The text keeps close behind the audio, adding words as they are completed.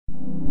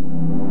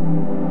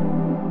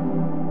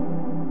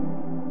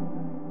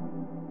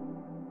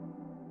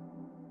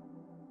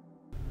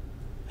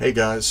Hey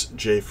guys,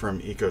 Jay from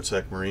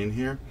Ecotech Marine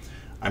here.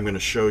 I'm going to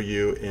show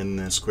you in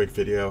this quick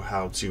video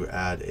how to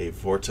add a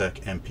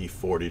Vortech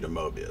MP40 to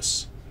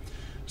Mobius.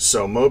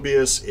 So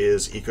Mobius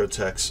is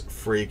Ecotech's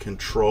free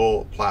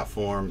control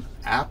platform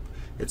app.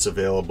 It's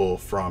available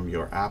from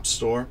your app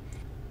store,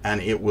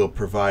 and it will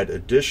provide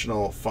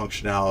additional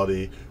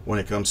functionality when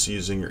it comes to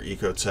using your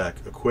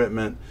Ecotech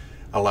equipment,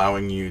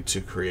 allowing you to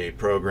create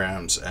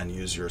programs and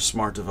use your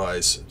smart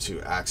device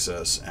to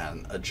access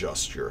and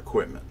adjust your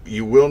equipment.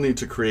 You will need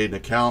to create an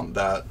account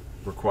that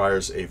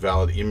requires a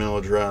valid email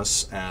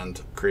address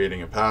and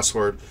creating a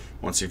password.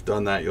 Once you've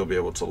done that, you'll be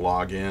able to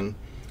log in.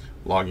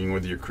 Logging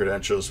with your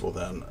credentials will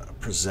then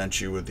present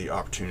you with the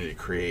opportunity to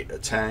create a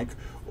tank,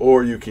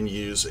 or you can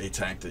use a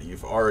tank that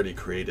you've already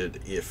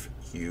created if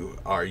you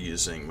are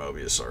using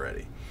Mobius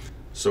already.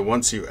 So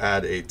once you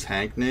add a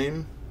tank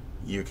name,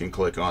 you can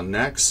click on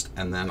next,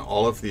 and then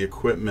all of the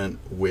equipment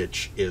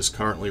which is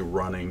currently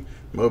running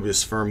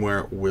Mobius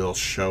firmware will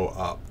show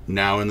up.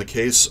 Now in the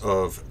case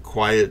of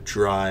quiet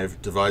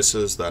drive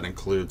devices, that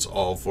includes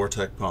all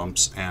Vortech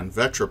pumps and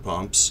Vetra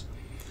pumps.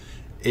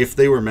 If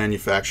they were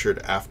manufactured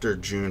after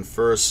June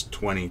 1st,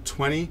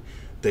 2020,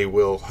 they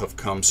will have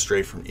come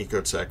straight from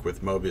Ecotech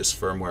with Mobius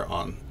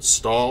firmware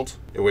installed,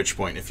 at which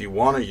point if you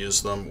want to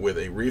use them with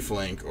a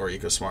ReefLink or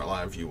EcoSmart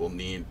Live, you will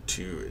need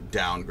to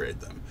downgrade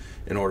them.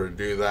 In order to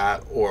do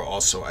that, or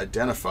also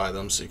identify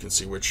them so you can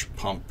see which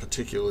pump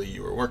particularly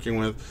you are working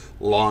with,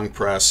 long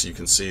press, you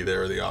can see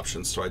there are the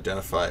options to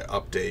identify,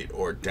 update,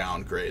 or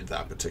downgrade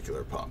that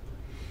particular pump.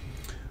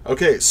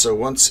 Okay, so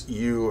once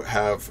you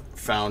have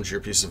found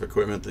your piece of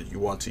equipment that you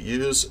want to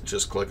use,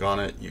 just click on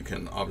it. You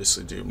can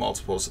obviously do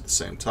multiples at the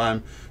same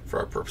time. For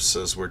our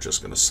purposes, we're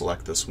just going to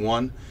select this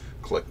one,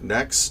 click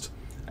next,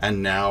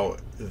 and now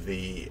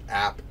the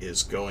app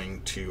is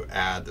going to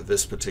add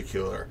this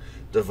particular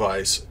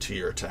device to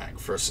your tank.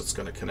 First it's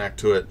going to connect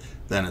to it,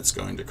 then it's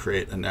going to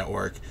create a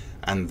network,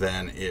 and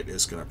then it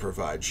is going to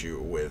provide you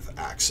with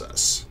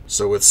access.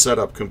 So with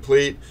setup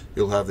complete,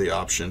 you'll have the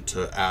option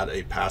to add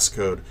a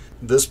passcode.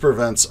 This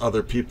prevents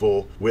other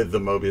people with the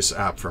Mobius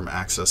app from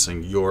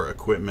accessing your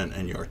equipment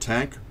and your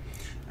tank.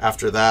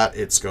 After that,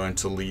 it's going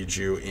to lead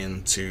you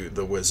into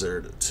the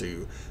wizard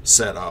to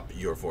set up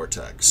your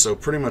Vortech. So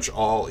pretty much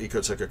all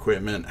Ecotech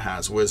equipment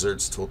has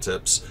wizards,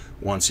 tooltips.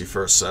 Once you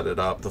first set it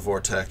up, the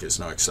Vortech is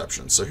no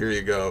exception. So here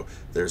you go.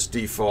 There's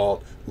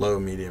default, low,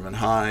 medium, and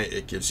high.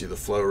 It gives you the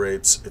flow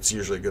rates. It's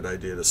usually a good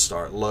idea to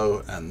start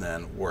low and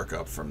then work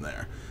up from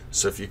there.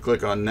 So if you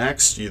click on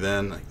next, you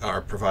then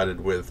are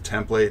provided with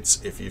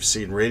templates. If you've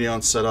seen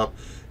Radeon set up,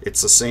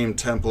 it's the same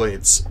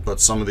templates, but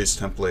some of these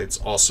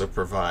templates also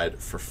provide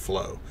for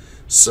flow.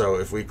 So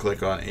if we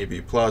click on AB+,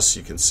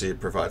 you can see it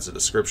provides a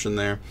description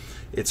there.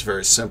 It's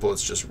very simple.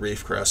 It's just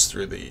reef crest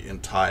through the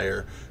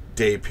entire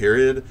day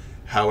period.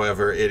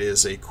 However, it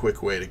is a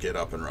quick way to get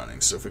up and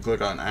running. So if we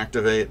click on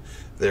activate,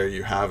 there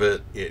you have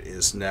it. It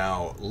is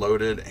now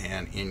loaded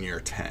and in your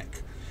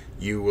tank.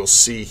 You will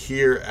see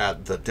here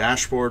at the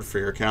dashboard for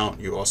your account,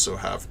 you also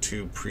have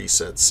two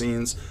preset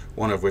scenes,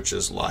 one of which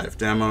is live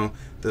demo.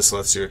 This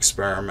lets you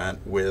experiment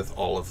with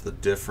all of the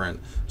different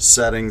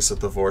settings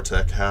that the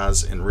Vortech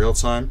has in real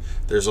time.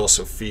 There's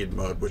also feed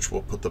mode, which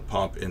will put the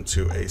pump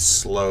into a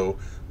slow,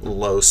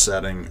 low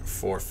setting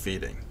for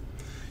feeding.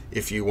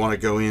 If you want to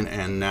go in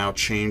and now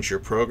change your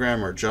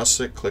program or adjust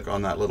it, click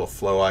on that little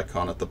flow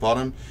icon at the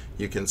bottom.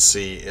 You can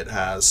see it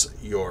has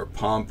your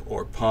pump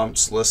or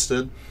pumps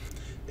listed.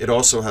 It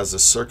also has a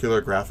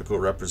circular graphical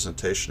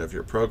representation of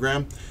your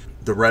program.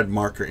 The red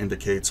marker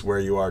indicates where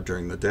you are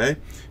during the day.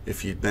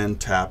 If you then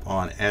tap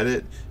on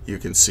edit, you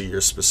can see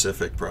your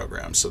specific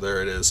program. So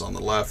there it is on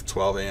the left,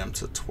 12 a.m.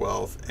 to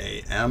 12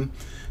 a.m.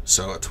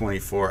 So a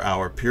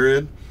 24-hour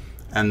period.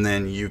 And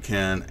then you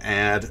can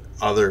add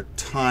other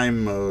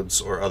time modes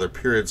or other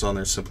periods on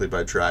there simply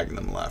by dragging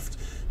them left.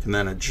 You can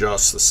then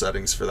adjust the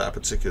settings for that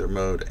particular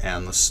mode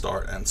and the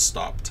start and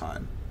stop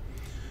time.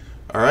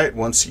 Alright,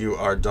 once you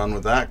are done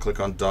with that, click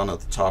on done at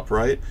the top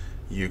right.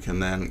 You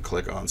can then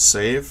click on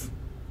save.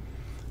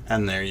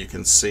 And there you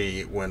can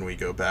see when we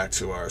go back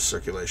to our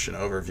circulation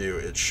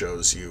overview, it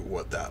shows you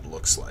what that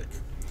looks like.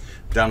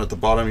 Down at the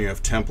bottom you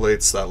have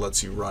templates. That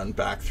lets you run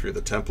back through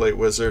the template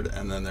wizard,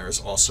 and then there is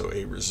also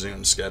a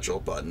resume schedule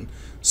button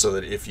so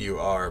that if you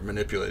are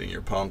manipulating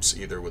your pumps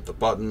either with the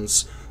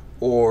buttons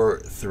or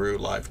through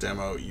live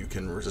demo, you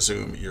can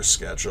resume your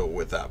schedule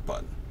with that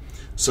button.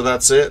 So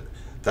that's it.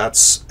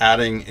 That's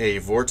adding a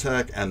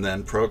Vortech and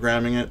then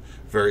programming it.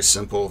 Very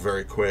simple,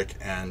 very quick,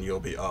 and you'll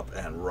be up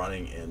and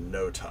running in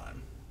no time.